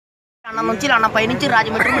అన్న నుంచి అన్న పై నుంచి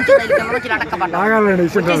రాజమండ్రి నుంచి రైలు కింద నుంచి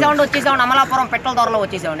లటక్కబడ్డాడు వచ్చేసామండి అమలాపురం పెట్రోల్ ధరలో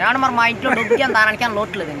వచ్చేసామండి అంటే మరి మా ఇంట్లో డబ్బుకి దానికి అని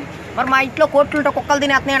లోటు లేదండి మరి మా ఇంట్లో కోట్లు ఉంటే కుక్కలు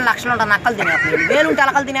తినేస్తున్నాయండి లక్షలు ఉంటాయి నక్కలు తినేస్తున్నాయండి వేలు ఉంటే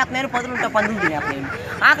అలకలు తినేస్తున్నాయని పదులు ఉంటే పందులు తినేస్తున్నాయండి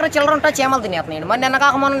ఆఖరి చిల్లర ఉంటే చీమలు తినేస్తున్నాయండి మరి నిన్న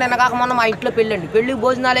కాకమొన్న మా ఇంట్లో పెళ్ళికి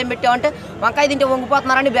భోజనాలు ఏం పెట్టామంటే వంకాయ తింటే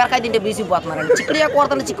వంగిపోతున్నారండి బీరకాయ తింటే బీసిపోతున్నారండి చిక్కుడుకాయ కూర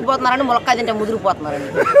తింటే చిక్కిపోతున్నారండి ములక్కాయ తింటే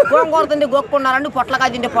ముదిరిపోతున్నారండి గోంగూర తింటే గొక్కున్నారండి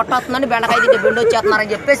పొట్లకాయ తింటే పొట్ట వస్తుందండి బెండకాయ తింటే బెండు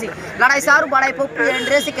వచ్చేస్తున్నారని చెప్పేసి లడాయి సారు బడాయి పప్పు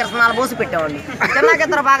ఎండ్రేసి కిరసనాలు పోసి పెట్టామండి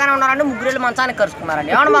తిన్నాకిద్దరు బాగానే ఉన్నారండి ముగ్గురేళ్ళు మంచానికి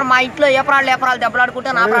కరుచుకున్నారండి ఏమన్నా మరి మా ఇంట్లో ఏపరాలు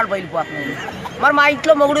దెబ్బలాడుకుంటే నాపరాలు బయలుపోతున్నాయండి మరి మా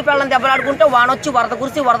ఇంట్లో మొగుడు పిల్లల్ని దెబ్బలాడుకుంటే వానొచ్చి వరద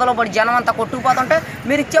కురిసి వరదలో పడి జనం అంతా కొట్టుకుపోతుంటే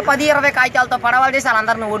మీరు ఇచ్చే 10-20 కాగితాలతో పడవలు చేసి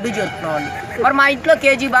వాళ్ళందరినీ ఒడ్డు చేస్తున్నామండి మరి మా ఇంట్లో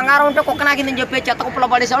కేజీ బంగారం ఉంటే కుక్క నాకిందని చెప్పి చెత్త కుప్పలో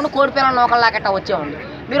పడేసామండి కోడి పిల్లలు నోకల్లాకెట్ట వచ్చామండి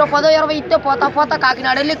మీరు 10-20 ఇస్తే పోతా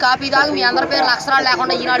కాకినాడ వెళ్ళి కాపీ తాగి మీ అందరి పేర్లు అక్షరాలు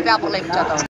లేకుండా ఈనాడు పేపర్లో ఇచ్చేస్తాం.